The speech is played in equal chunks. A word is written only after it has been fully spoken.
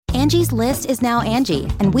Angie's List is now Angie,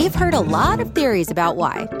 and we've heard a lot of theories about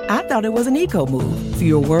why. I thought it was an eco move.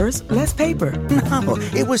 Fewer words, less paper. No,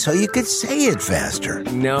 it was so you could say it faster.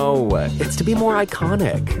 No, it's to be more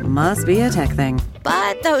iconic. Must be a tech thing.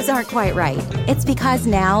 But those aren't quite right. It's because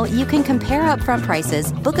now you can compare upfront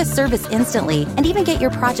prices, book a service instantly, and even get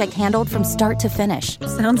your project handled from start to finish.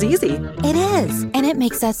 Sounds easy. It is, and it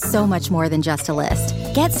makes us so much more than just a list.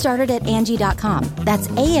 Get started at Angie.com. That's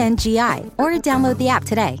ANGI, or download the app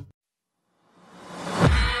today.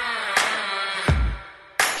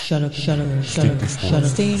 Shut up. Stay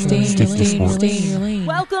in your lane.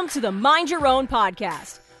 Welcome to the Mind Your Own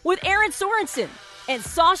podcast with Aaron Sorensen and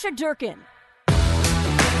Sasha Durkin,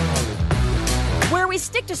 where we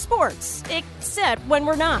stick to sports, except when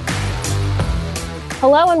we're not.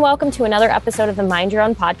 Hello and welcome to another episode of the Mind Your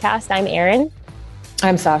Own podcast. I'm Aaron.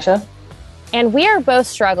 I'm Sasha. And we are both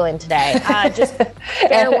struggling today. Just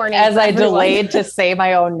fair warning. As I delayed to say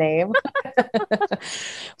my own name.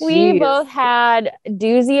 We both had a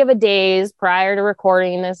doozy of a days prior to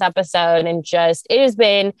recording this episode. And it has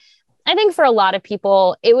been, I think for a lot of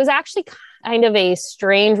people, it was actually kind of a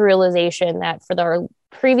strange realization that for the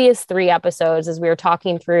previous 3 episodes, as we were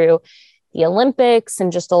talking through the Olympics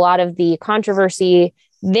and just a lot of the controversy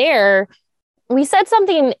there, we said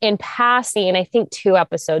something in passing, I think 2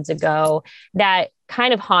 episodes ago, that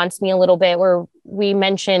kind of haunts me a little bit, where we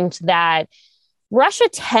mentioned that Russia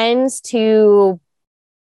tends to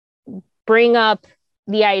bring up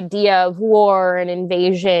the idea of war and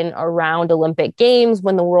invasion around Olympic Games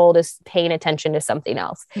when the world is paying attention to something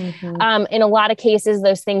else. Mm-hmm. In a lot of cases,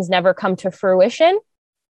 those things never come to fruition,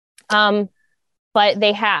 but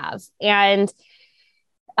they have. And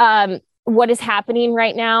what is happening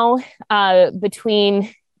right now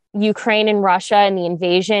between Ukraine and Russia and the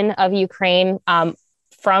invasion of Ukraine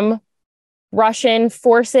from Russian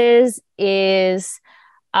forces is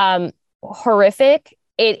horrific.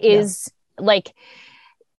 It is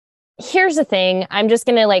here's the thing. I'm just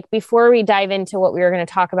going to before we dive into what we were going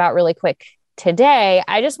to talk about really quick today,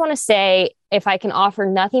 I just want to say, if I can offer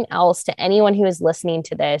nothing else to anyone who is listening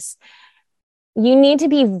to this, you need to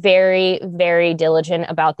be very, very diligent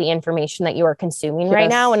about the information that you are consuming right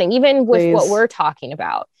now. And even with what we're talking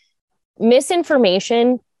about,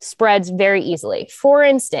 misinformation spreads very easily. For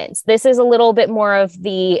instance, this is a little bit more of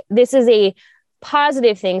this is a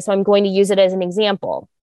positive thing, so I'm going to use it as an example.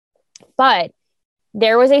 But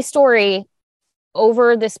there was a story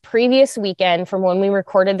over this previous weekend from when we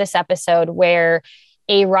recorded this episode where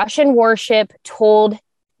a Russian warship told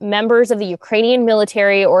members of the Ukrainian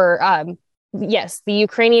military the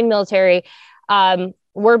Ukrainian military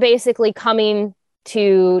were basically coming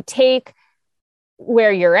to take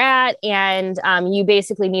where you're at, and you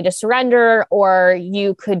basically need to surrender or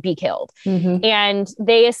you could be killed. Mm-hmm. And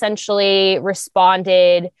they essentially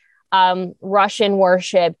responded, Russian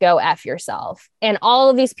warship, go F yourself. And all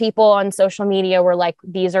of these people on social media were like,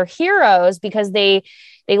 these are heroes, because they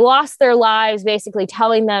lost their lives basically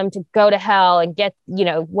telling them to go to hell and get,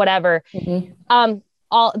 whatever. Mm-hmm.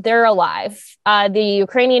 They're alive. The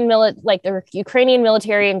Ukrainian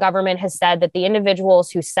military and government has said that the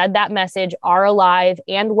individuals who said that message are alive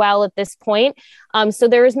and well at this point. So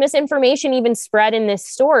there was misinformation even spread in this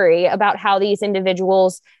story about how these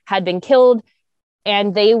individuals had been killed,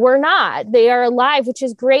 and they were not. They are alive, which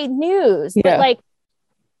is great news. Yeah. But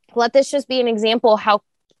let this just be an example how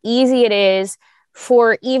easy it is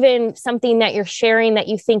for even something that you're sharing that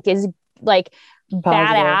you think is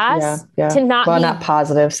badass to not be not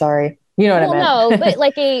positive. Sorry. You know what I meant? No,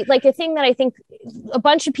 but a thing that I think a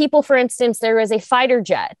bunch of people, for instance, there was a fighter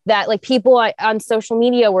jet that people on social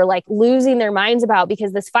media were losing their minds about,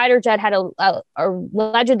 because this fighter jet had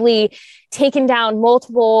allegedly taken down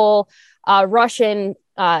multiple Russian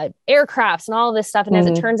aircrafts and all of this stuff. And as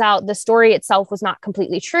it turns out, the story itself was not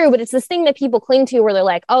completely true, but it's this thing that people cling to where they're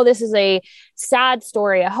like, oh, this is a sad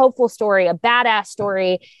story, a hopeful story, a badass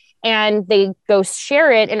story. And they go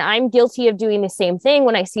share it. And I'm guilty of doing the same thing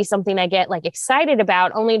when I see something I get excited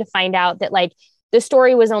about, only to find out that the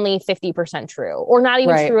story was only 50% true, or not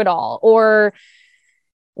even true at all, or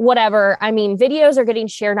whatever. I mean, videos are getting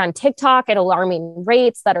shared on TikTok at alarming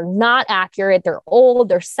rates that are not accurate. They're old.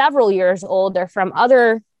 They're several years old. They're from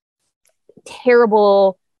other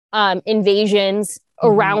terrible invasions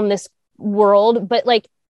around this world. But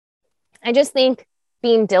I just think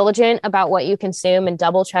being diligent about what you consume and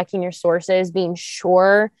double checking your sources, being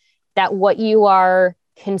sure that what you are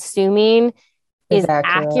consuming is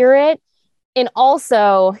accurate. And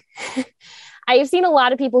also, I've seen a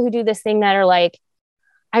lot of people who do this thing that are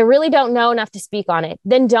I really don't know enough to speak on it.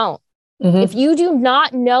 Then don't. If you do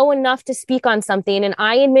not know enough to speak on something, and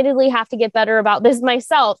I admittedly have to get better about this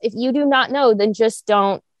myself, if you do not know, then just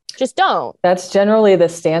don't. That's generally the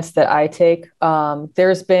stance that I take.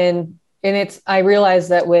 There's been, and I realize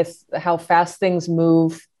that with how fast things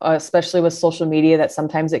move, especially with social media, that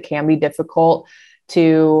sometimes it can be difficult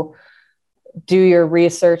to do your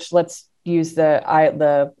research. Let's use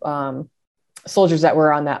the soldiers that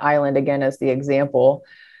were on that island again as the example.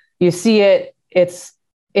 You see it. It's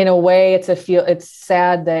in a way, it's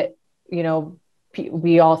sad that,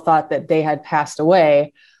 we all thought that they had passed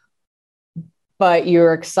away, but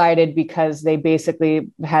you're excited because they basically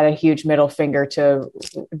had a huge middle finger to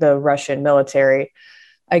the Russian military.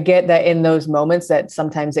 I get that in those moments that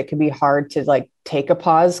sometimes it can be hard to like take a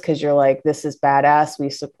pause because you're like, this is badass. We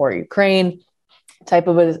support Ukraine type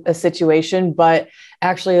of a situation, but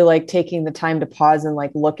actually like taking the time to pause and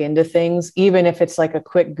like look into things, even if it's like a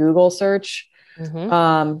quick Google search.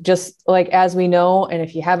 Just like, as we know, and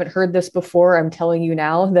if you haven't heard this before, I'm telling you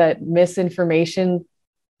now that misinformation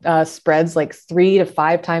spreads like 3 to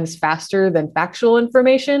 5 times faster than factual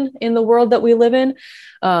information in the world that we live in.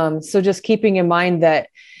 So just keeping in mind that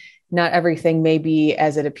not everything may be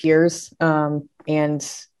as it appears. And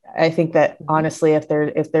I think that honestly, if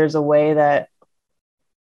there's a way that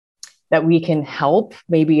we can help,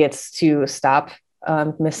 maybe it's to stop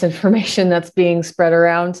misinformation that's being spread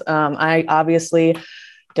around. I obviously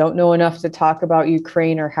don't know enough to talk about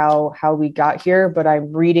Ukraine or how we got here, but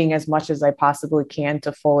I'm reading as much as I possibly can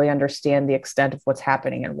to fully understand the extent of what's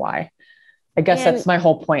happening and why. I guess that's my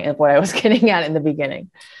whole point of what I was getting at in the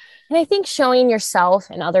beginning. And I think showing yourself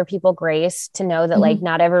and other people grace to know that like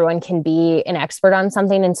not everyone can be an expert on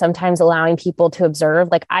something, and sometimes allowing people to observe.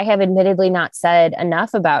 Like I have admittedly not said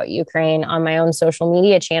enough about Ukraine on my own social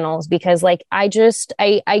media channels because like I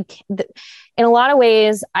in a lot of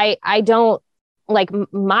ways, I don't like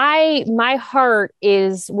my heart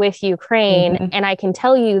is with Ukraine. And I can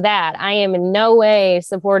tell you that I am in no way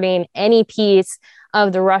supporting any piece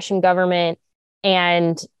of the Russian government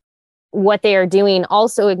and what they are doing,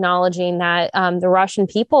 also acknowledging that the Russian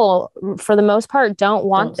people, for the most part, don't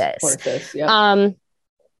want this. And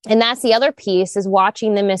that's the other piece, is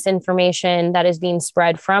watching the misinformation that is being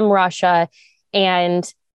spread from Russia.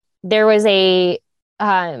 And there was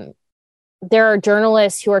there are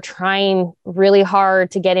journalists who are trying really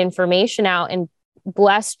hard to get information out, and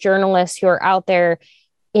blessed journalists who are out there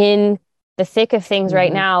in the thick of things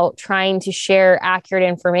right now, trying to share accurate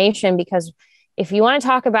information. Because if you want to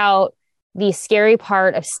talk about the scary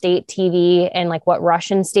part of state TV and like what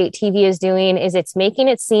Russian state TV is doing, is it's making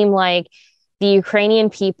it seem like the Ukrainian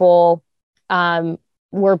people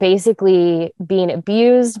were basically being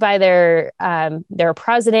abused by their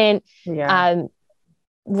president.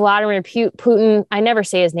 Vladimir Putin. I never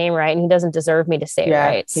say his name right, and he doesn't deserve me to say it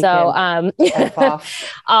right. So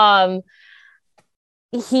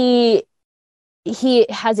he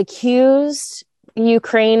has accused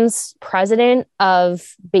Ukraine's president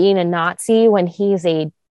of being a Nazi when he's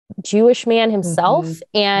a Jewish man himself,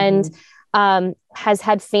 and has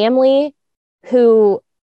had family who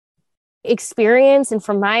experienced, and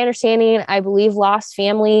from my understanding, I believe lost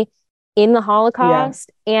family in the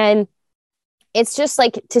Holocaust. And it's just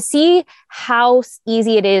like to see how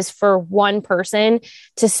easy it is for one person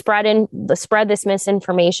to spread this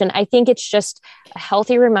misinformation. I think it's just a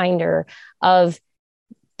healthy reminder of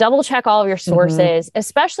double check all of your sources,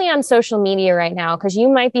 especially on social media right now, because you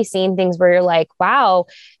might be seeing things where you're like, wow,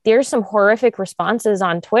 there's some horrific responses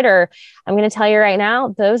on Twitter. I'm going to tell you right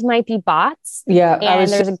now, those might be bots. Yeah. And I was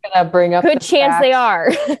just going to bring up good chance they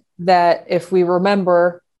are. That if we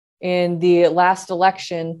remember in the last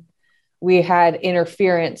election, we had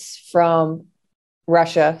interference from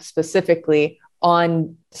Russia specifically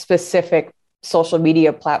on specific social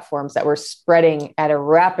media platforms that were spreading at a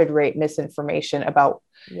rapid rate misinformation about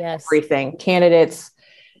everything, candidates,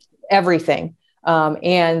 everything.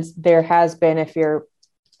 And there has been, if you're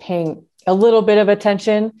paying a little bit of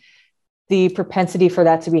attention, the propensity for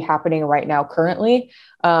that to be happening right now currently,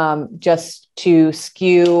 just to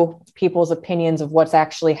skew people's opinions of what's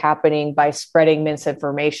actually happening by spreading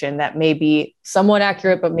misinformation that may be somewhat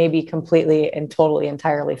accurate, but may be completely and totally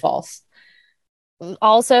entirely false.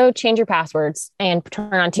 Also, change your passwords and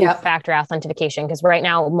turn on two-factor authentication, because right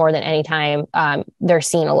now, more than any time, they're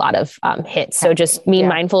seeing a lot of hits. So just be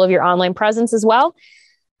mindful of your online presence as well.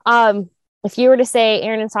 If you were to say,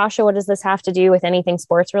 Aaron and Sasha, what does this have to do with anything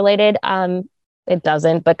sports related? It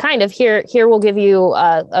doesn't, but kind of. Here we'll give you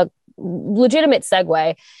a legitimate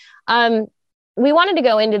segue. We wanted to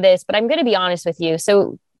go into this, but I'm going to be honest with you.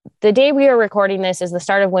 So the day we are recording this is the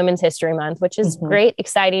start of Women's History Month, which is great,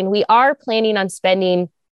 exciting. We are planning on spending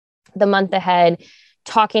the month ahead,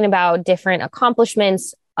 talking about different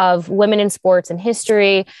accomplishments of women in sports and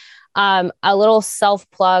history. A little self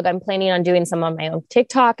plug. I'm planning on doing some on my own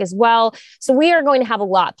TikTok as well. So we are going to have a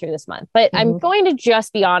lot through this month, but I'm going to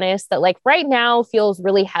just be honest that like right now feels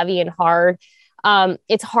really heavy and hard.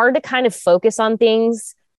 It's hard to kind of focus on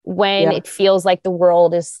things when it feels like the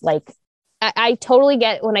world is like, I totally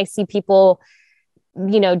get when I see people,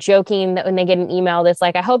 joking that when they get an email that's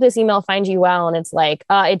like, I hope this email finds you well. And it's like,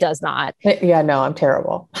 it does not. Yeah, no, I'm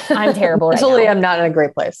terrible. I'm terrible. Mentally, I'm not in a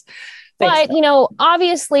great place. But,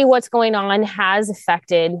 obviously what's going on has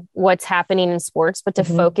affected what's happening in sports, but to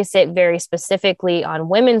focus it very specifically on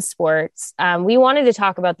women's sports, we wanted to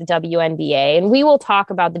talk about the WNBA, and we will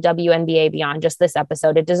talk about the WNBA beyond just this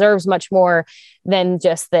episode. It deserves much more than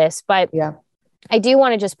just this. But I do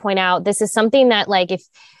want to just point out, this is something that like,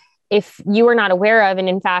 if you are not aware of, and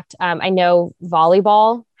in fact, I know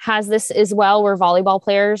volleyball has this as well, where volleyball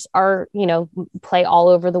players are, play all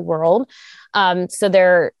over the world. So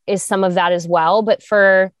there is some of that as well. But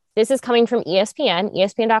this is coming from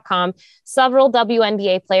ESPN.com. Several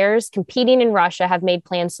WNBA players competing in Russia have made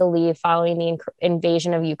plans to leave following the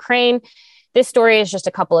invasion of Ukraine. This story is just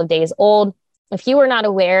a couple of days old. If you were not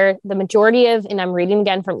aware, the majority of, and I'm reading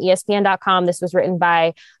again from ESPN.com, this was written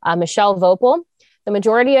by Michelle Vopel. The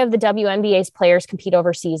majority of the WNBA's players compete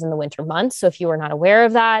overseas in the winter months. So if you were not aware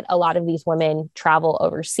of that, a lot of these women travel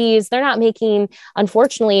overseas. They're not making,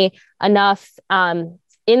 unfortunately, enough in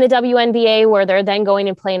the WNBA where they're then going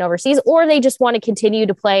and playing overseas, or they just want to continue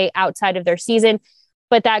to play outside of their season.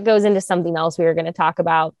 But that goes into something else we were going to talk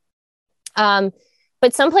about.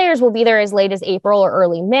 But some players will be there as late as April or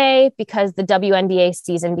early May, because the WNBA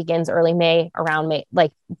season begins early May, around May,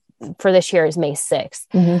 like for this year is May 6th.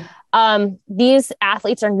 These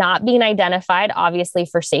athletes are not being identified, obviously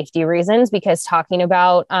for safety reasons, because talking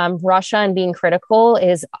about Russia and being critical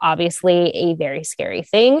is obviously a very scary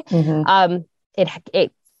thing.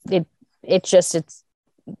 It's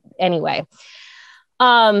anyway.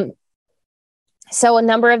 So a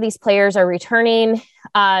number of these players are returning.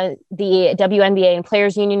 The WNBA and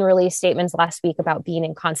Players Union released statements last week about being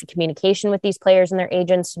in constant communication with these players and their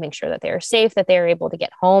agents to make sure that they are safe, that they are able to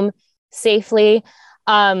get home safely.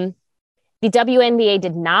 The WNBA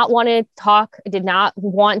did not want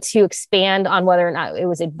to expand on whether or not it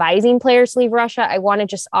was advising players to leave Russia. I want to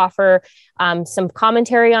just offer some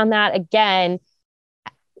commentary on that. Again,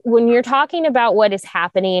 when you're talking about what is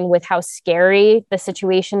happening with how scary the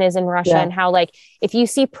situation is in Russia and how, like, if you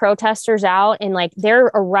see protesters out and like they're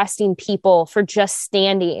arresting people for just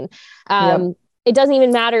standing, it doesn't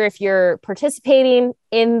even matter if you're participating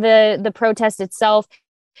in the protest itself.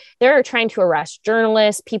 They're trying to arrest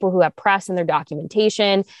journalists, people who have press and their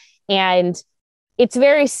documentation. And it's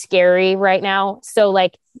very scary right now. So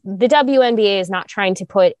like the WNBA is not trying to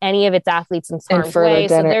put any of its athletes in harm's way.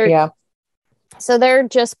 So they're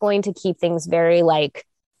just going to keep things very like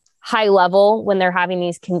high level when they're having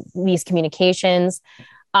these communications.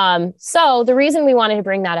 So the reason we wanted to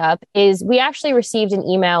bring that up is we actually received an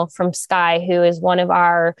email from Sky, who is one of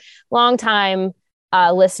our longtime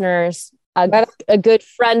listeners, a good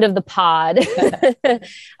friend of the pod,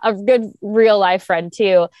 a good real life friend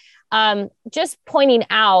too. Just pointing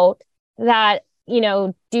out that,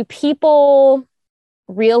 do people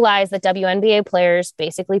realize that WNBA players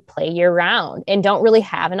basically play year round and don't really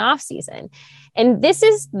have an off season? And this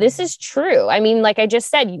is true. I mean, like I just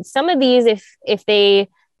said, some of these, if they,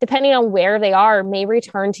 depending on where they are, may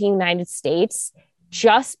return to the United States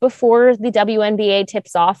just before the WNBA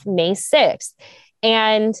tips off May 6th.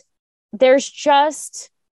 And there's just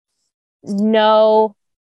no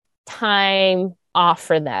time off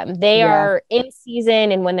for them. They are in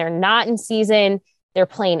season, and when they're not in season, they're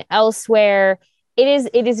playing elsewhere. It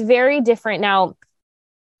is very different. Now,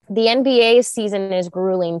 the NBA season is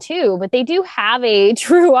grueling too, but they do have a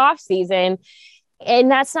true off season,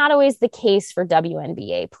 and that's not always the case for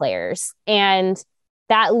WNBA players. And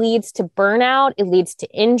that leads to burnout. It leads to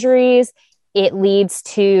injuries. It leads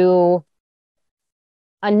to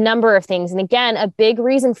a number of things. And again, a big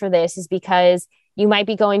reason for this is because you might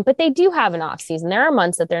be going, but they do have an off season. There are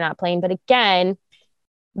months that they're not playing, but again,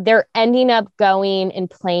 they're ending up going and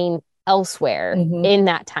playing elsewhere in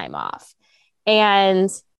that time off.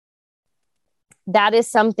 And that is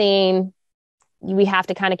something we have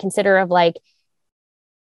to kind of consider of like,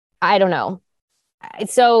 I don't know.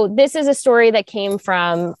 So this is a story that came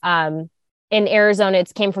from, in Arizona,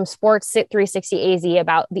 it came from Sports 360 AZ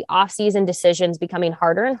about the off-season decisions becoming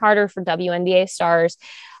harder and harder for WNBA stars.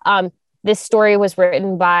 This story was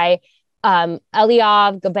written by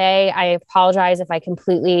Eliav Gabe. I apologize if I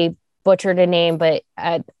completely butchered a name, but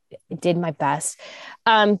did my best.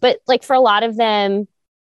 But like for a lot of them,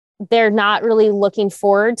 they're not really looking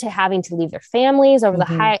forward to having to leave their families over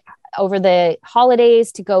the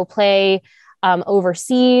holidays to go play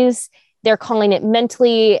overseas. They're calling it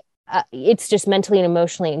mentally. It's just mentally and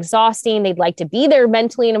emotionally exhausting. They'd like to be there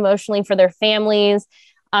mentally and emotionally for their families,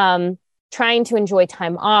 trying to enjoy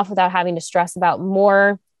time off without having to stress about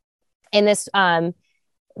more. In this, a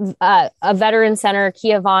veteran center,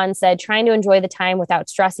 Kia Vaughn, said, trying to enjoy the time without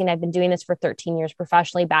stressing. I've been doing this for 13 years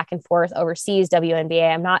professionally, back and forth overseas,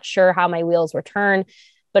 WNBA. I'm not sure how my wheels will turn,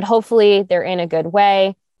 but hopefully they're in a good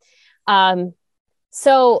way.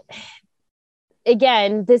 So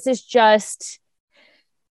again, this is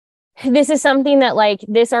something that like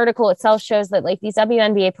this article itself shows that like these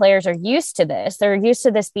WNBA players are used to this. They're used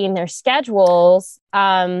to this being their schedules.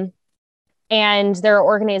 And there are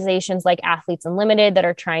organizations like Athletes Unlimited that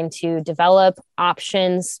are trying to develop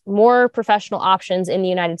options, more professional options in the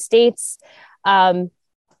United States.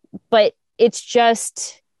 But it's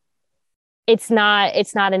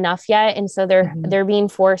not enough yet. And so they're being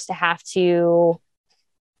forced to have to,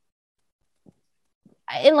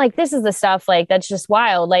 and like, this is the stuff like, that's just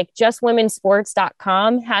wild. Like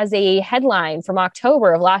justwomensports.com has a headline from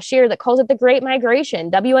October of last year that calls it the Great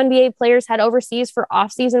Migration. WNBA players head overseas for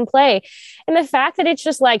off-season play. And the fact that it's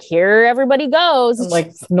just like, here everybody goes.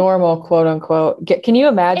 Like normal, quote unquote. Can you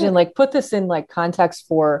imagine, like, put this in like context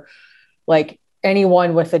for like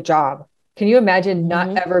anyone with a job? Can you imagine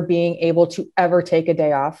not ever being able to ever take a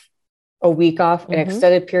day off, a week off, an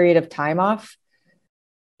extended period of time off?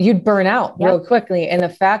 You'd burn out real quickly. And the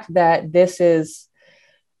fact that this is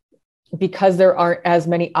because there aren't as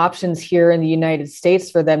many options here in the United States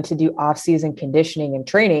for them to do off-season conditioning and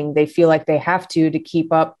training, they feel like they have to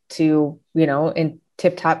keep up to, in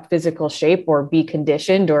tip-top physical shape or be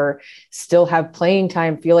conditioned or still have playing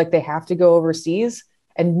time, feel like they have to go overseas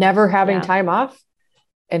and never having time off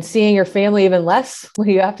and seeing your family even less when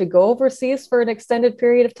you have to go overseas for an extended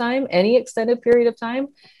period of time, any extended period of time.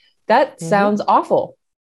 That sounds awful.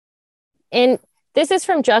 And this is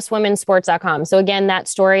from justwomensports.com. So again, that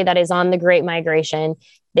story that is on the Great Migration,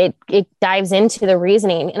 it dives into the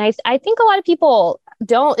reasoning. And I think a lot of people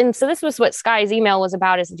don't. And so this was what Sky's email was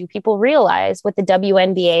about, is do people realize what the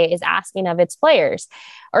WNBA is asking of its players?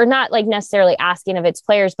 Or not like necessarily asking of its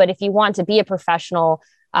players, but if you want to be a professional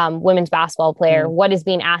women's basketball player, what is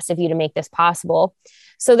being asked of you to make this possible?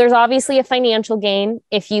 So there's obviously a financial gain.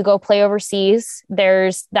 If you go play overseas,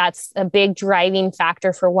 that's a big driving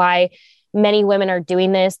factor for why many women are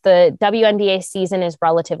doing this. The WNBA season is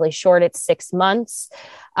relatively short. It's 6 months.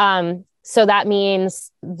 So that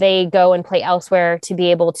means they go and play elsewhere to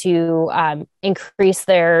be able to increase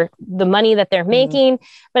the money that they're making.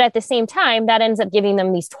 But at the same time, that ends up giving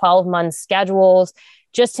them these 12-month schedules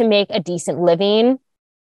just to make a decent living.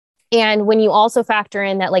 And when you also factor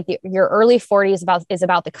in that like your early 40s is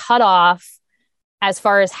about the cutoff as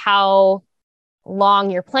far as how long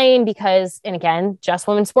you're playing, because, and again, Just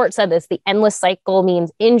Women's Sports said this, the endless cycle means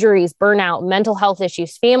injuries, burnout, mental health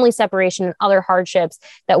issues, family separation, and other hardships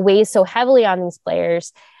that weighs so heavily on these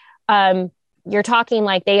players. You're talking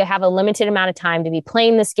like they have a limited amount of time to be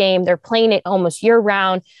playing this game. They're playing it almost year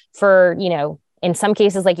round for, in some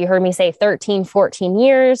cases, like you heard me say, 13, 14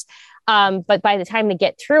 years. But by the time they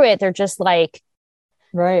get through it, they're just like,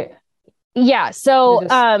 right. Yeah. So,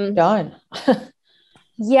 done.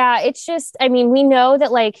 Yeah, it's just, we know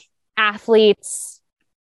that like athletes.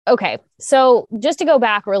 Okay. So just to go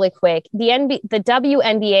back really quick, the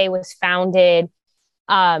WNBA was founded.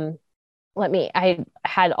 I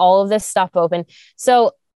had all of this stuff open.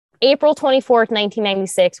 So April 24th,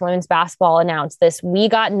 1996, women's basketball announced this. We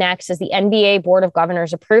got next as the NBA Board of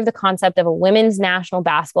Governors approved the concept of a Women's National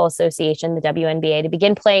Basketball Association, the WNBA, to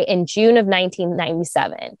begin play in June of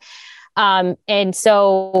 1997. And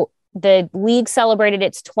so the league celebrated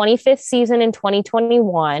its 25th season in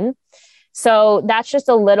 2021. So that's just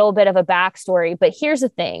a little bit of a backstory. But here's the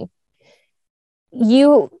thing.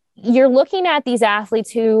 You're looking at these athletes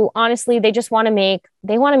who honestly, they just want to make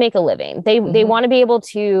a living. They want to be able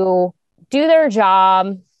to do their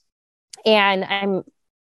job. And I'm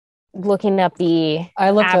looking up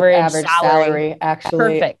average salary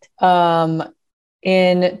actually. Perfect.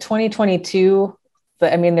 In 2022,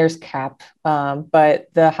 there's cap, but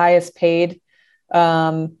the highest paid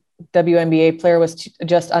WNBA player was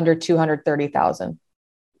just under $230,000.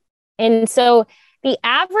 And so the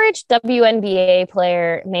average WNBA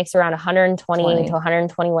player makes around $120,000 to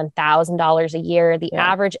 $121,000 a year. The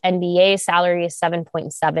average NBA salary is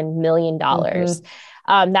 $7.7 million.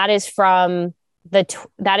 That is from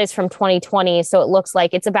that is from 2020. So it looks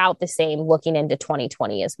like it's about the same looking into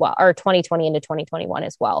 2020 as well, or 2020 into 2021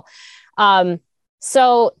 as well.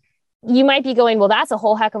 So you might be going, well, that's a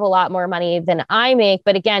whole heck of a lot more money than I make.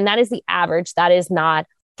 But again, that is the average. That is not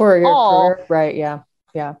for your all. career. Right. Yeah.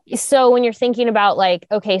 Yeah. So when you're thinking about like,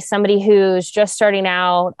 okay, somebody who's just starting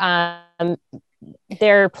out,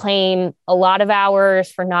 they're playing a lot of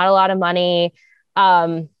hours for not a lot of money.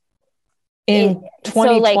 In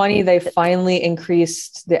 2020, they finally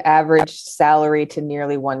increased the average salary to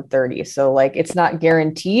nearly 130. So like, it's not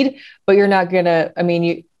guaranteed, but you're not gonna,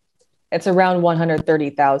 it's around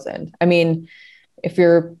 130,000. I mean, if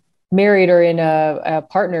you're married or in a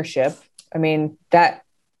partnership, that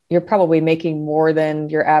you're probably making more than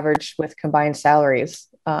your average with combined salaries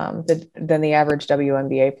than the average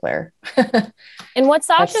WNBA player. And what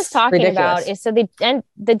Sasha's talking about is, so the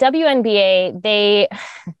WNBA,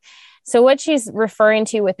 so what she's referring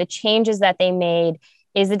to with the changes that they made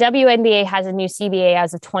is the WNBA has a new CBA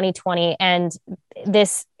as of 2020, and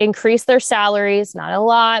this increased their salaries, not a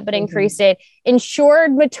lot, but increased it,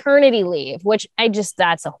 ensured maternity leave, which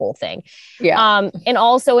that's a whole thing. Yeah. And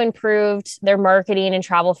also improved their marketing and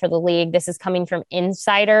travel for the league. This is coming from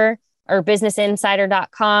Insider or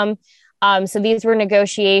businessinsider.com. So these were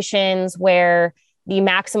negotiations where the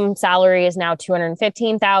maximum salary is now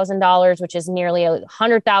 $215,000, which is nearly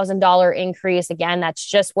 $100,000 increase. Again, that's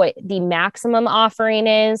just what the maximum offering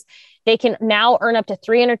is. They can now earn up to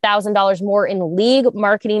 $300,000 more in league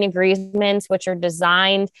marketing agreements, which are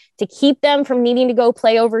designed to keep them from needing to go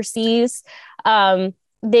play overseas. So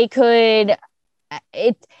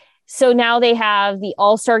now they have the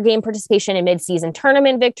All-Star Game participation in mid-season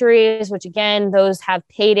tournament victories, which again, those have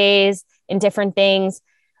paydays and different things.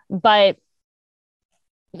 But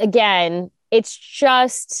again, it's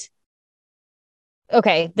just,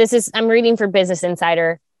 okay, I'm reading for Business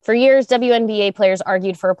Insider. For years, WNBA players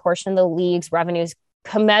argued for a portion of the league's revenues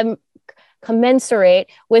commensurate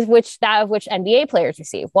with that of which NBA players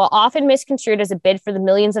receive. While often misconstrued as a bid for the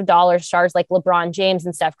millions of dollars stars like LeBron James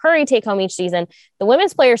and Steph Curry take home each season, the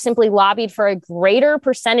women's players simply lobbied for a greater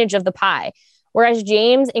percentage of the pie. Whereas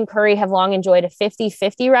James and Curry have long enjoyed a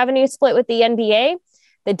 50-50 revenue split with the NBA,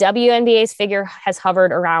 the WNBA's figure has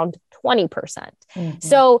hovered around 20%. Mm-hmm.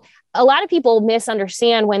 So a lot of people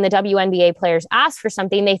misunderstand when the WNBA players ask for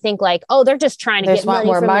something. They think like, oh, they're just trying to get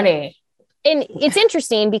more money. And it's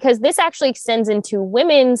interesting because this actually extends into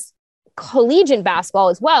women's collegiate basketball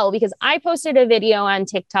as well, because I posted a video on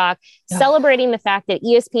TikTok celebrating the fact that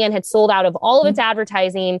ESPN had sold out of all of its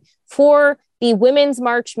advertising for the Women's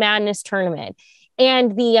March Madness tournament.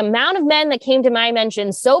 And the amount of men that came to my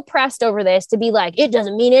mention so pressed over this to be like, it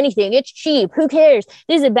doesn't mean anything. It's cheap. Who cares?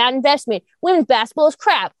 This is a bad investment. Women's basketball is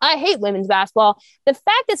crap. I hate women's basketball. The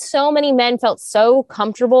fact that so many men felt so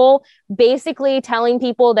comfortable basically telling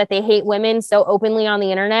people that they hate women so openly on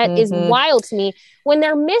the internet is wild to me, when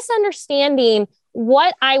they're misunderstanding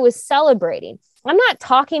what I was celebrating. I'm not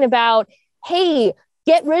talking about, hey,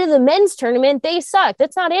 get rid of the men's tournament. They suck.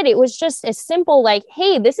 That's not it. It was just as simple like,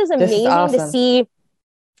 hey, this is amazing to see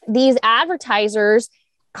these advertisers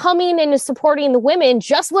coming and supporting the women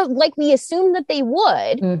just like we assumed that they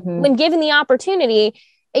would when given the opportunity.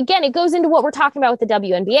 Again, it goes into what we're talking about with the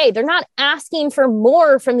WNBA. They're not asking for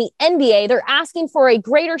more from the NBA. They're asking for a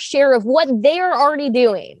greater share of what they're already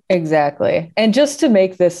doing. Exactly. And just to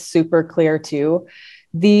make this super clear too,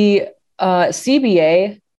 the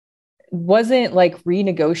CBA wasn't like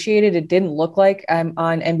renegotiated. It didn't look like I'm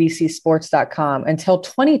on NBCsports.com until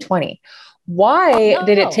 2020. Why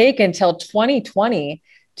did it take until 2020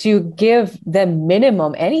 to give them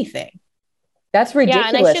minimum anything? That's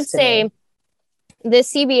ridiculous. Yeah, and I should say the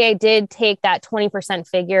CBA did take that 20%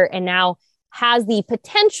 figure and now has the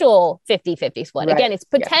potential 50-50 split. Right. Again, it's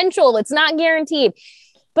potential. It's not guaranteed.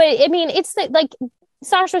 But I mean, it's like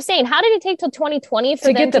Sasha was saying, how did it take till 2020 for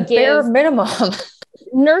them get the bare minimum?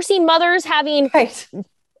 Nursing mothers having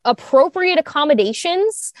appropriate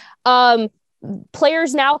accommodations.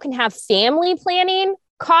 Players now can have family planning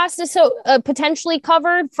costs potentially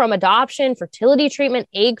covered from adoption, fertility treatment,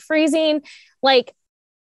 egg freezing. Like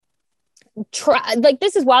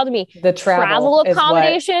this is wild to me. The travel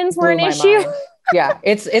accommodations were an issue. Yeah,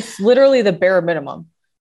 it's literally the bare minimum.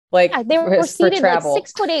 Like they were seated like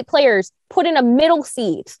 6'8" players put in a middle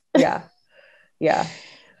seat. Yeah.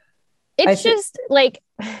 It's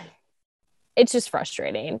just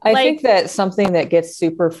frustrating. I think that something that gets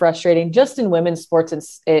super frustrating just in women's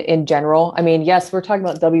sports in general. I mean, yes, we're talking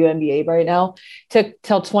about WNBA right now. Took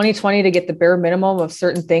till 2020 to get the bare minimum of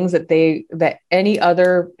certain things that any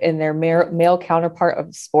other in their male counterpart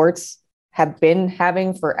of sports have been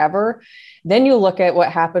having forever. Then you look at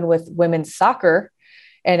what happened with women's soccer.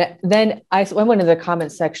 And then I went into the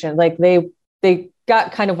comment section, like they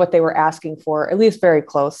got kind of what they were asking for, at least very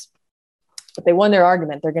close. But they won their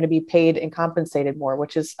argument. They're going to be paid and compensated more,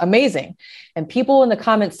 which is amazing. And people in the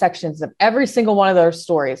comment sections of every single one of their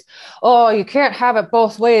stories, oh, you can't have it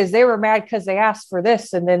both ways. They were mad because they asked for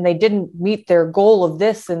this and then they didn't meet their goal of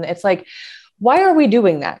this. And it's like, why are we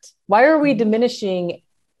doing that? Why are we diminishing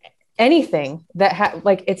anything that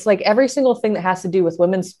it's like every single thing that has to do with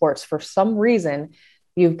women's sports? For some reason,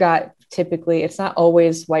 you've got typically, it's not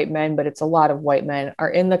always white men, but it's a lot of white men are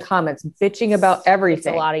in the comments bitching about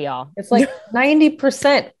everything. It's a lot of y'all. It's like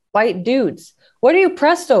 90% white dudes. What are you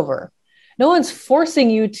pressed over? No one's forcing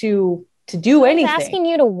you to do anything. Asking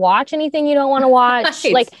you to watch anything you don't want to watch.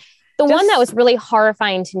 Right. Like the one that was really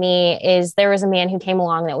horrifying to me is there was a man who came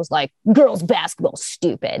along that was like, girls basketball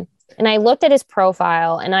stupid. And I looked at his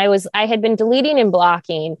profile and I had been deleting and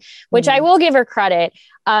blocking, which I will give her credit.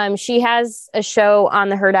 She has a show on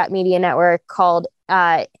the Hurrdat Media Network called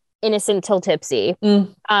Innocent Till Tipsy.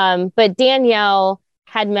 But Danielle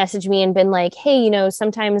had messaged me and been like, hey,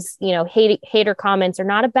 sometimes, hater comments are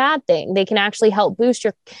not a bad thing. They can actually help boost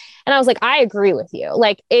your. And I was like, I agree with you.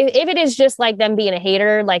 Like if it is just like them being a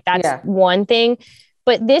hater, like that's one thing.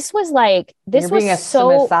 But this was like, this was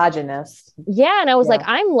so misogynist. Yeah. And I was like,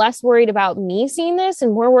 I'm less worried about me seeing this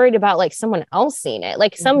and more worried about like someone else seeing it.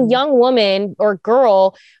 Like some young woman or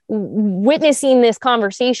girl witnessing this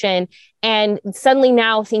conversation and suddenly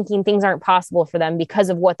now thinking things aren't possible for them because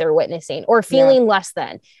of what they're witnessing or feeling less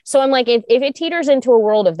than. So I'm like, if it teeters into a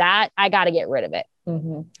world of that, I got to get rid of it.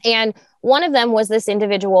 And one of them was this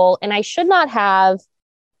individual, and I shouldn't have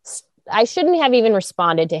even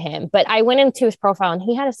responded to him, but I went into his profile and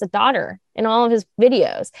he had a daughter in all of his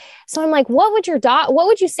videos. So I'm like, what would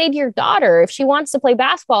you say to your daughter if she wants to play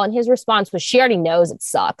basketball? And his response was, she already knows it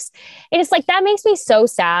sucks. And it's like, that makes me so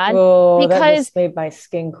sad because that just made my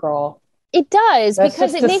skin crawl. It does. That's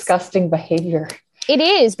because just disgusting behavior. It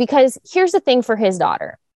is, because here's the thing for his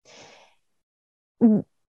daughter.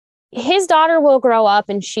 His daughter will grow up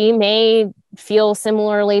and she may feel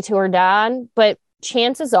similarly to her dad, but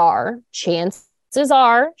chances are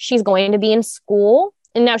she's going to be in school.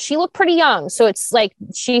 And now she looked pretty young. So it's like,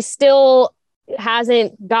 she still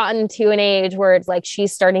hasn't gotten to an age where it's like,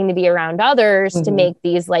 she's starting to be around others to make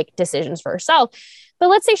these like decisions for herself. But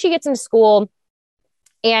let's say she gets into school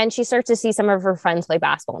and she starts to see some of her friends play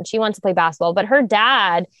basketball and she wants to play basketball, but her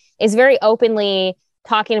dad is very openly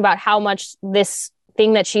talking about how much this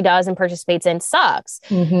thing that she does and participates in sucks.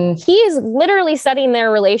 He is literally setting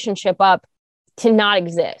their relationship up to not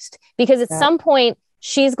exist, because at some point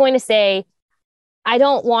she's going to say, I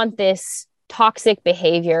don't want this toxic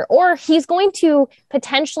behavior, or he's going to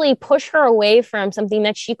potentially push her away from something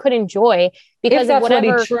that she could enjoy because that's of whatever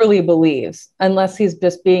what he truly believes, unless he's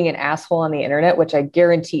just being an asshole on the internet, which I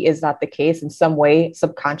guarantee is not the case in some way,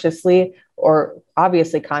 subconsciously or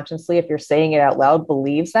obviously consciously, if you're saying it out loud,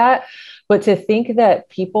 believes that. But to think that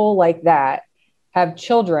people like that have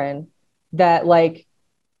children that like,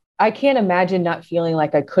 I can't imagine not feeling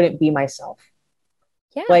like I couldn't be myself.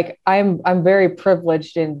 Yeah. Like I'm very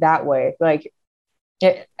privileged in that way. Like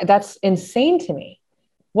that's insane to me.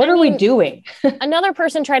 What are we doing? Another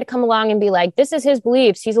person tried to come along and be like, this is his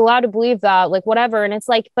beliefs. He's allowed to believe that, like whatever. And it's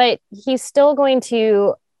like, but he's still going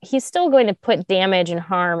to put damage and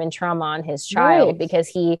harm and trauma on his child because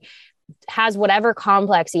he has whatever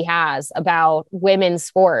complex he has about women's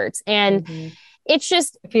sports. And it's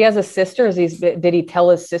just, if he has a sister, did he tell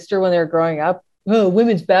his sister when they were growing up, oh,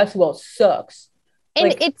 women's basketball sucks? And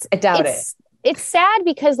like, I doubt it. It's sad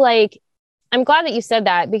because like, I'm glad that you said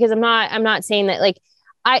that, because I'm not saying that like,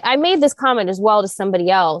 I made this comment as well to somebody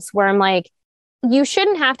else where I'm like, you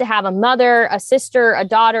shouldn't have to have a mother, a sister, a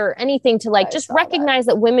daughter, anything to like, just recognize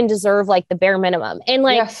that women deserve like the bare minimum. And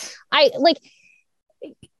like,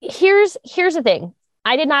 here's the thing.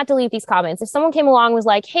 I did not delete these comments. If someone came along and was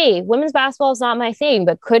like, hey, women's basketball is not my thing,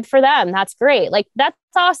 but good for them, that's great. Like, that's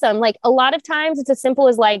awesome. Like a lot of times it's as simple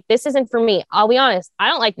as like, this isn't for me. I'll be honest. I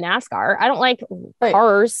don't like NASCAR. I don't like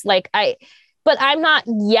cars. But I'm not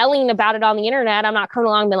yelling about it on the internet. I'm not coming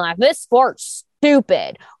along and being like, this sport's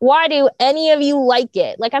stupid. Why do any of you like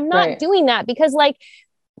it? Like, I'm not doing that, because like,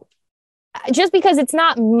 just because it's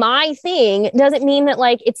not my thing doesn't mean that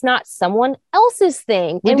like it's not someone else's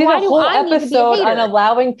thing. We did a whole episode on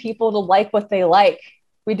allowing people to like what they like.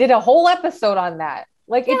 We did a whole episode on that.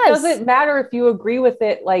 Like, it doesn't matter if you agree with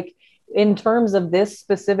it, like in terms of this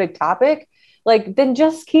specific topic, like then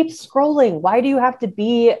just keep scrolling. Why do you have to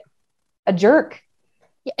be a jerk?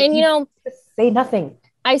 And just say nothing.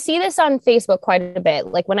 I see this on Facebook quite a bit.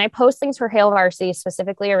 Like when I post things for Hail Varsity,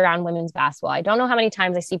 specifically around women's basketball, I don't know how many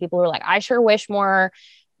times I see people who are like, I sure wish more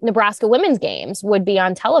Nebraska women's games would be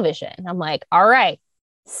on television. I'm like, all right,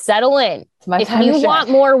 settle in. If you want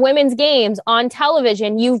more women's games on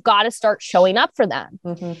television, you've got to start showing up for them.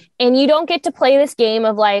 And you don't get to play this game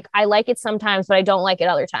of like, I like it sometimes, but I don't like it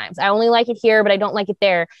other times. I only like it here, but I don't like it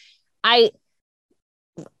there.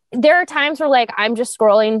 There are times where like, I'm just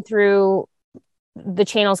scrolling through the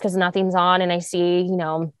channels because nothing's on and I see, you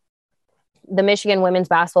know, the Michigan women's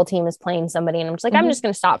basketball team is playing somebody and I'm just like, I'm just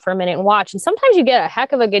going to stop for a minute and watch. And sometimes you get a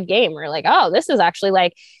heck of a good game where you're like, oh, this is actually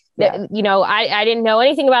like, you know, I didn't know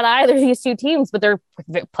anything about either of these two teams, but they're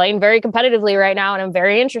playing very competitively right now. And I'm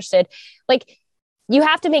very interested. Like you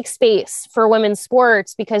have to make space for women's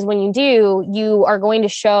sports because when you do, you are going to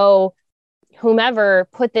show whomever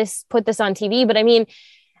put this on TV. But I mean,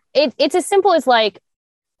 it's as simple as like,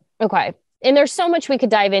 okay. And there's so much we could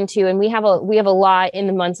dive into and we have a lot in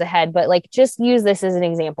the months ahead, but like, just use this as an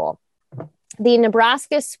example. The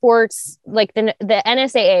Nebraska sports, like the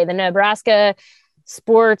NSAA, the Nebraska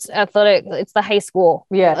Sports Athletic, it's the high school.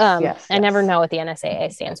 Yes. I never know what the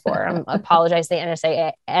NSAA stands for. I apologize.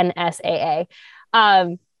 The NSAA.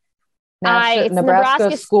 It's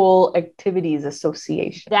Nebraska School Activities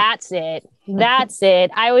Association. That's it.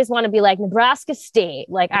 I always want to be like Nebraska State.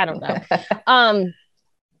 Like, I don't know.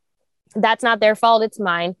 That's not their fault. It's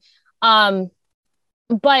mine. But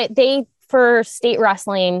they, for state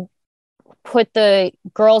wrestling, put the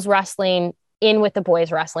girls wrestling in with the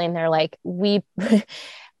boys wrestling. They're like,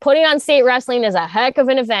 putting on state wrestling is a heck of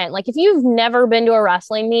an event. Like if you've never been to a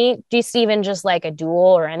wrestling meet, just even just like a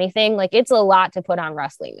duel or anything, like it's a lot to put on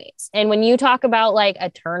wrestling meets. And when you talk about like a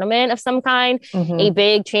tournament of some kind, a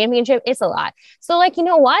big championship, it's a lot. So like, you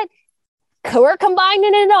know what? We're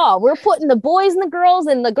combining it all. We're putting the boys and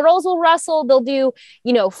the girls will wrestle. They'll do,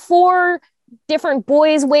 you know, 4 different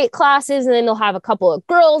boys weight classes, and then they'll have a couple of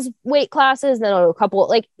girls weight classes. Then a couple,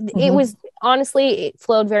 like it was honestly, it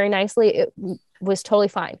flowed very nicely. It was totally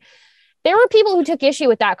fine. There were people who took issue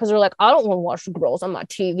with that because they're like, I don't want to watch the girls on my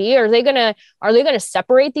TV. Are they gonna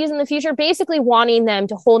separate these in the future? Basically wanting them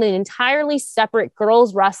to hold an entirely separate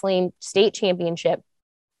girls wrestling state championship.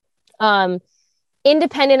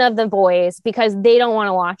 Independent of the boys because they don't want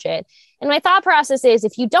to watch it. And my thought process is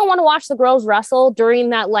if you don't want to watch the girls wrestle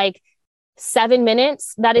during that like 7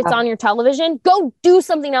 minutes that it's on your television, go do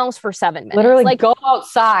something else for 7 minutes. Literally like go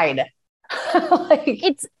outside. Like,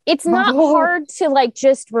 it's not hard to like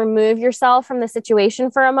just remove yourself from the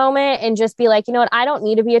situation for a moment and just be like, you know what, I don't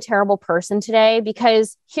need to be a terrible person today,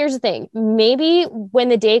 because here's the thing, maybe when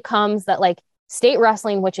the day comes that like state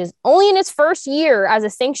wrestling, which is only in its first year as a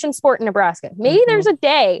sanctioned sport in Nebraska, maybe there's a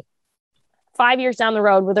day 5 years down the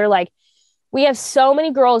road where they're like, we have so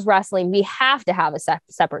many girls wrestling, we have to have a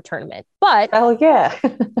separate tournament. But oh yeah,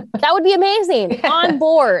 that would be amazing. On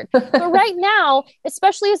board. But right now,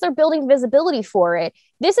 especially as they're building visibility for it,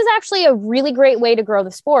 this is actually a really great way to grow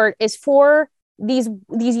the sport, is for these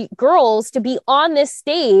girls to be on this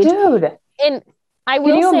stage. Dude. And I will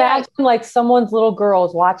Can you imagine like someone's little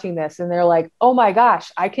girls watching this and they're like, oh my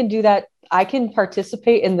gosh, I can do that. I can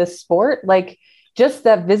participate in this sport. Like just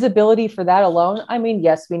that visibility for that alone. I mean,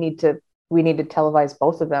 yes, we need to televise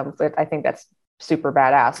both of them, but I think that's super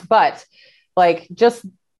badass. But like just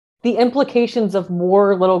the implications of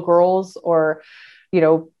more little girls or, you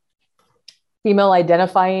know, female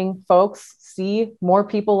identifying folks see more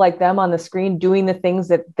people like them on the screen doing the things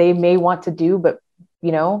that they may want to do. But,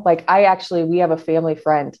 you know, like we have a family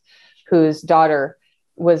friend whose daughter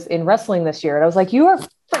was in wrestling this year. And I was like,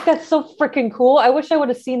 that's so freaking cool. I wish I would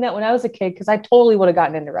have seen that when I was a kid, because I totally would have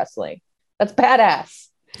gotten into wrestling. That's badass.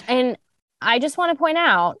 And I just want to point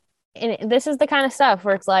out, and this is the kind of stuff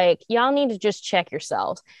where it's like, y'all need to just check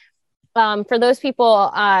yourselves. For those people,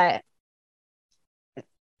 I'm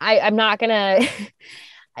not gonna,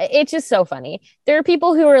 it's just so funny. There are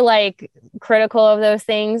people who are like critical of those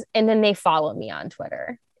things, and then they follow me on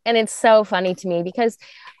Twitter. And it's so funny to me because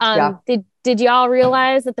did y'all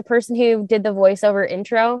realize that the person who did the voiceover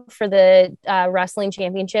intro for the wrestling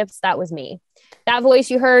championships, that was me. That voice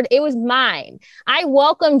you heard, it was mine. I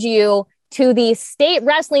welcomed you to the state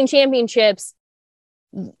wrestling championships,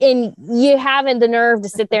 and you haven't the nerve to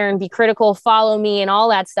sit there and be critical, follow me and all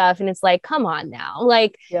that stuff. And it's like, come on now.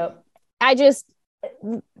 Like,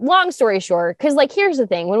 long story short, because like, here's the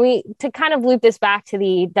thing, to kind of loop this back to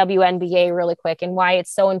the WNBA really quick and why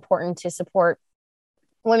it's so important to support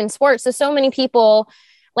women's sports. So many people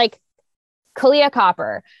like Kalia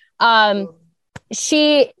Copper,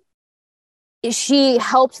 she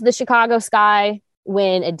helped the Chicago Sky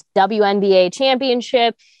win a WNBA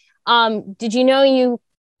championship. Did you know you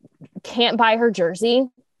can't buy her jersey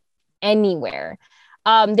anywhere.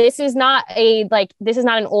 This is not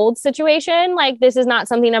an old situation. Like, this is not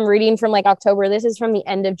something I'm reading from like October. This is from the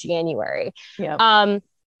end of January. Yeah.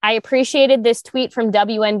 I appreciated this tweet from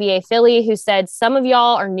WNBA Philly, who said, some of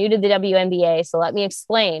y'all are new to the WNBA, so let me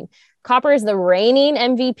explain. Copper is the reigning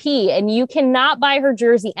MVP, and you cannot buy her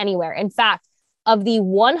jersey anywhere. In fact, of the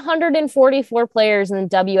 144 players in the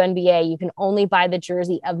WNBA, you can only buy the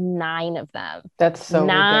jersey of 9 of them. That's so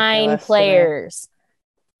 9 players.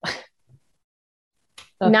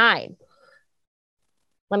 9.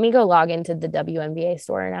 Let me go log into the WNBA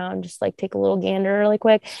store now and just like take a little gander really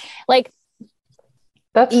quick. Like,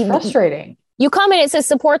 that's frustrating. You come in, it says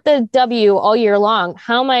support the W all year long.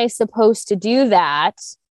 How am I supposed to do that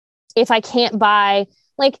if I can't buy,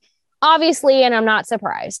 like, obviously, and I'm not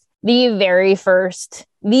surprised, the very first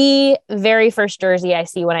jersey I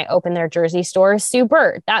see when I open their jersey store is Sue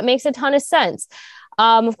Bird. That makes a ton of sense.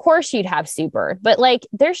 Of course you'd have Sue Bird, but like,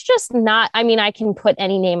 there's just not, I mean, I can put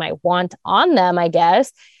any name I want on them, I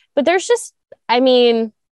guess, but there's just, I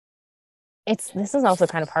mean, this is also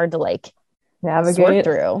kind of hard to like navigate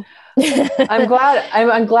through. I'm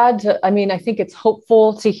glad to, I mean, I think it's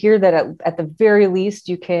hopeful to hear that at the very least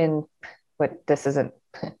you can, but this isn't,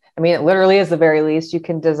 I mean, it literally is the very least you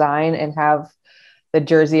can design and have the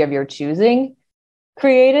jersey of your choosing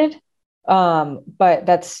created. But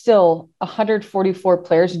that's still 144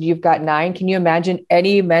 players and you've got 9. Can you imagine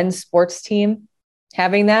any men's sports team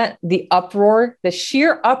having that? The uproar, the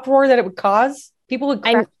sheer uproar that it would cause, people would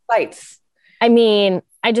crash fights. I mean,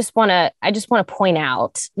 I just want to point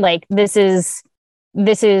out, like, this is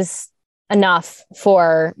enough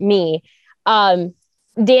for me.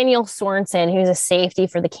 Daniel Sorensen, who's a safety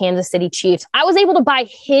for the Kansas City Chiefs, I was able to buy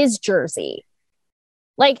his jersey.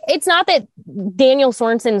 Like, it's not that Daniel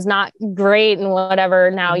Sorensen's not great and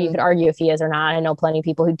whatever. Now you could argue if he is or not. I know plenty of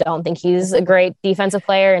people who don't think he's a great defensive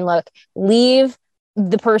player. And look, leave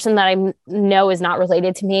the person that I know is not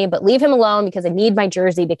related to me, but leave him alone because I need my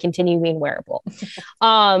jersey to continue being wearable.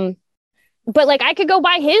 But like, I could go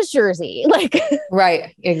buy his jersey. Like,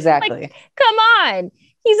 right. Exactly. Like, come on.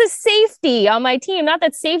 He's a safety on my team. Not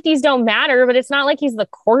that safeties don't matter, but it's not like he's the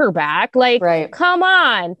quarterback. Like, right. Come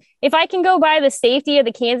on. If I can go buy the safety of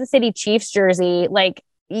the Kansas City Chiefs jersey, like,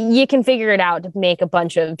 you can figure it out to make a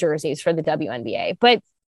bunch of jerseys for the WNBA. But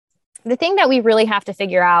the thing that we really have to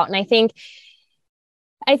figure out, and I think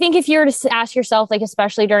if you were to ask yourself, like,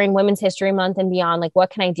 especially during Women's History Month and beyond, like,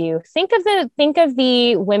 what can I do? Think of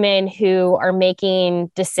the women who are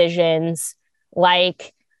making decisions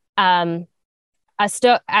like Astu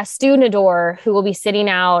Nador, who will be sitting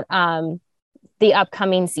out the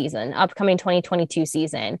upcoming 2022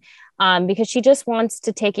 season, because she just wants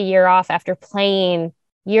to take a year off after playing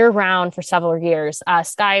year round for several years.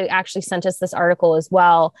 Sky actually sent us this article as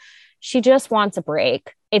well. She just wants a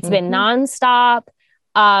break. It's been nonstop.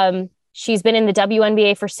 She's been in the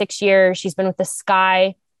WNBA for 6 years. She's been with the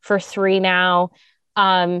Sky for 3 now.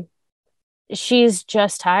 She's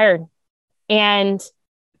just tired. And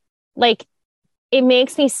like, it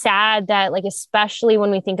makes me sad that, like, especially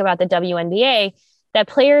when we think about the WNBA, that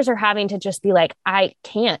players are having to just be like, I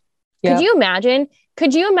can't. Yep.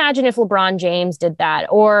 Could you imagine if LeBron James did that,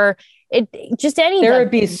 or there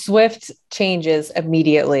would be swift changes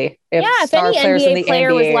immediately. If any NBA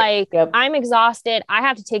player was like, I'm exhausted, I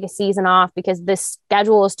have to take a season off because this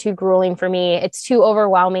schedule is too grueling for me. It's too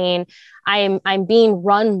overwhelming. I'm being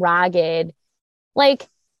run ragged. Like,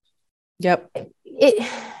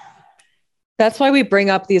 that's why we bring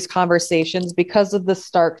up these conversations, because of the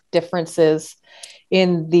stark differences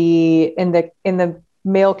in the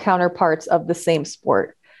male counterparts of the same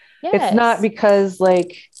sport. Yes. It's not because,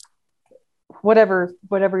 like, whatever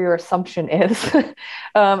your assumption is,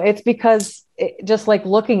 it's because just like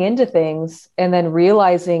looking into things and then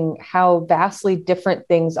realizing how vastly different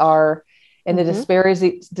things are and the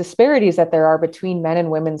disparities that there are between men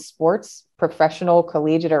and women's sports, professional,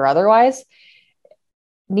 collegiate, or otherwise,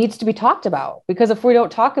 needs to be talked about. Because if we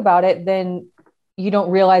don't talk about it, then you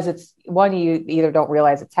don't realize you either don't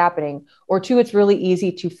realize it's happening, or 2, it's really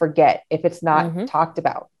easy to forget if it's not talked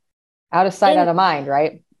about. Out of sight, out of mind,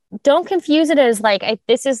 right? Don't confuse it as like,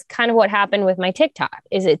 this is kind of what happened with my TikTok,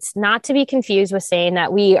 is it's not to be confused with saying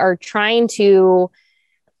that we are trying to,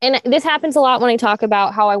 and this happens a lot when I talk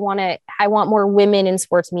about how I want more women in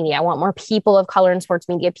sports media. I want more people of color in sports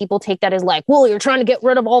media. People take that as like, well, you're trying to get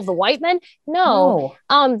rid of all the white men. No.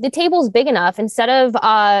 The table's big enough. Instead of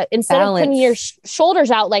putting your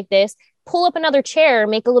shoulders out like this, pull up another chair,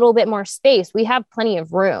 make a little bit more space. We have plenty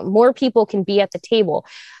of room. More people can be at the table.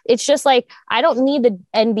 It's just like, I don't need the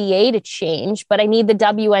NBA to change, but I need the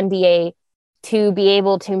WNBA to be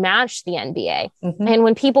able to match the NBA. And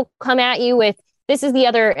when people come at you with, this is the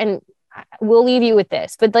other, and we'll leave you with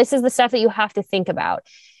this, but this is the stuff that you have to think about,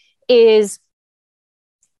 is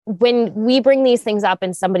when we bring these things up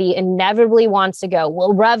and somebody inevitably wants to go,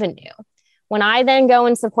 well, revenue. When I then go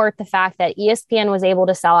and support the fact that ESPN was able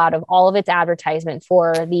to sell out of all of its advertisement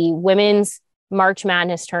for the women's March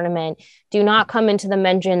Madness tournament, do not come into the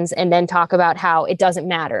mentions and then talk about how it doesn't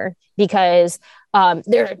matter because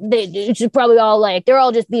they should probably all like, they're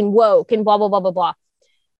all just being woke and blah, blah, blah, blah, blah.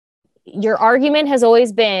 Your argument has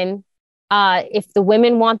always been, if the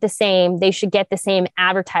women want the same, they should get the same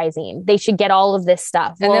advertising. They should get all of this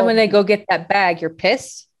stuff. And then when they go get that bag, you're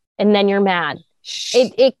pissed. And then you're mad.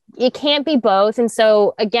 It can't be both. And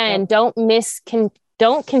so again, don't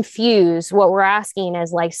confuse what we're asking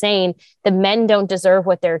as like saying the men don't deserve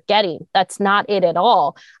what they're getting. That's not it at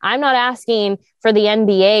all. I'm not asking for the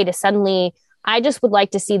NBA to suddenly, I just would like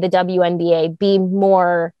to see the WNBA be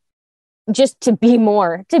more,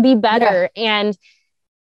 to be better. And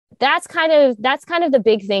that's kind of the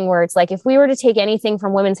big thing where it's like, if we were to take anything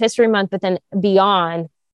from Women's History Month, but then beyond,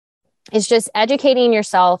 it's just educating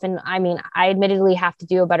yourself. And I mean, I admittedly have to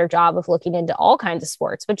do a better job of looking into all kinds of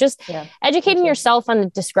sports, but just educating yourself on the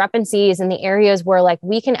discrepancies and the areas where like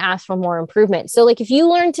we can ask for more improvement. So like if you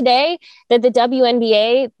learn today that the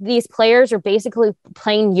WNBA, these players are basically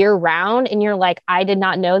playing year round and you're like, I did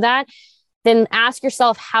not know that, then ask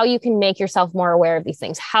yourself how you can make yourself more aware of these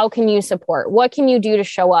things. How can you support? What can you do to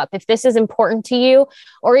show up? If this is important to you,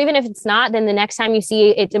 or even if it's not, then the next time you see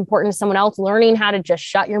it's important to someone else, learning how to just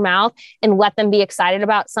shut your mouth and let them be excited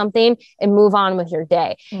about something and move on with your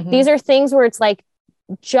day. These are things where it's like,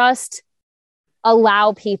 just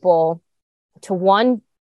allow people to, one,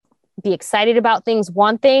 be excited about things,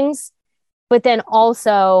 want things, but then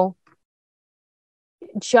also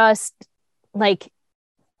just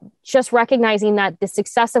recognizing that the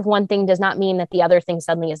success of one thing does not mean that the other thing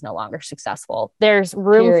suddenly is no longer successful. There's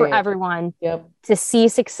room for everyone to see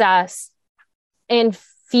success and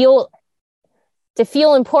feel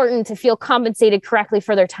important, to feel compensated correctly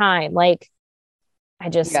for their time. Like, I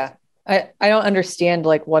don't understand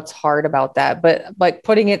like what's hard about that, but like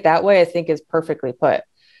putting it that way, I think is perfectly put.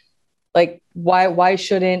 Like, why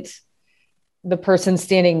shouldn't the person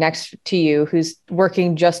standing next to you who's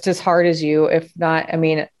working just as hard as you, if not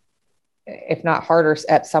harder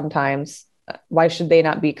at sometimes, why should they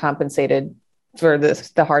not be compensated for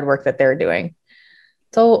the hard work that they're doing?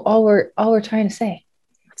 So all we're trying to say.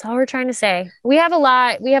 That's all we're trying to say. We have a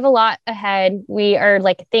lot ahead. We are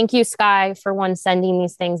like, thank you, Sky, for sending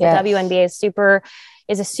these things. Yes. The WNBA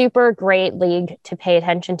is a super great league to pay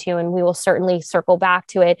attention to, and we will certainly circle back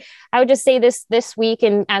to it. I would just say this week,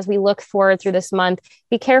 and as we look forward through this month,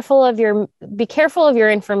 be careful of your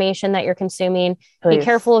information that you're consuming. Please. Be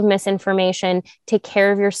careful of misinformation. Take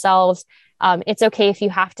care of yourselves. It's okay if you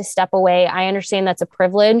have to step away. I understand that's a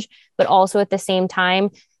privilege, but also at the same time,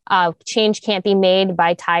 change can't be made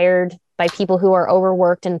by people who are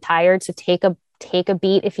overworked and tired. So take a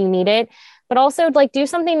beat if you need it. But also like do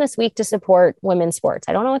something this week to support women's sports.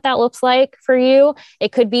 I don't know what that looks like for you.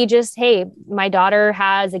 It could be just, hey, my daughter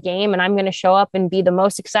has a game and I'm going to show up and be the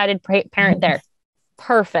most excited parent there.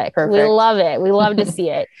 Perfect. We love it. We love to see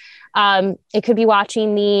it. It could be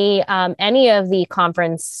watching any of the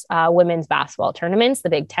conference women's basketball tournaments, the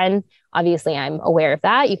Big Ten. Obviously, I'm aware of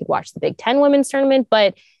that. You could watch the Big Ten women's tournament,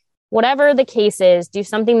 but whatever the case is, do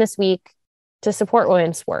something this week to support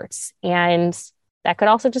women's sports. And that could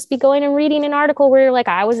also just be going and reading an article where you're like,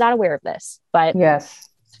 I was not aware of this, but yes,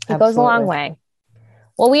 it goes a long way.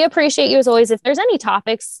 Well, we appreciate you as always. If there's any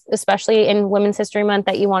topics, especially in Women's History Month,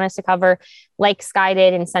 that you want us to cover, like Sky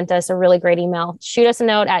did and sent us a really great email, shoot us a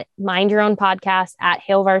note at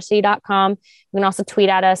mindyourownpodcast@hailvarsity.com. You can also tweet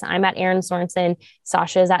at us. I'm at Erin Sorensen.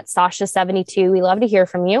 Sasha is at Sasha72. We love to hear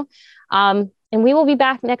from you. And we will be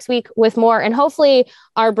back next week with more. And hopefully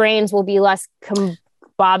our brains will be less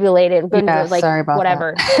combobulated. Yeah, like, sorry about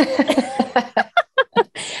whatever. That.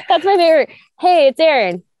 That's my favorite. Hey, it's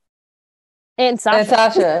Erin. And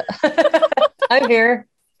Sasha. I'm here.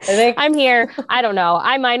 I'm here. I don't know.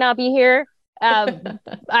 I might not be here.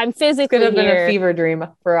 I'm physically here. It could have been a fever dream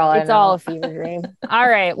for all I know. It's all a fever dream. All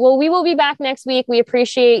right. Well, we will be back next week. We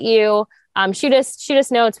appreciate you. Shoot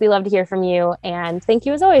us notes. We love to hear from you. And thank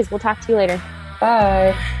you as always. We'll talk to you later.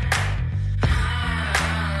 Bye.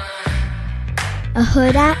 A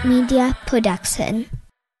Huda Media Production.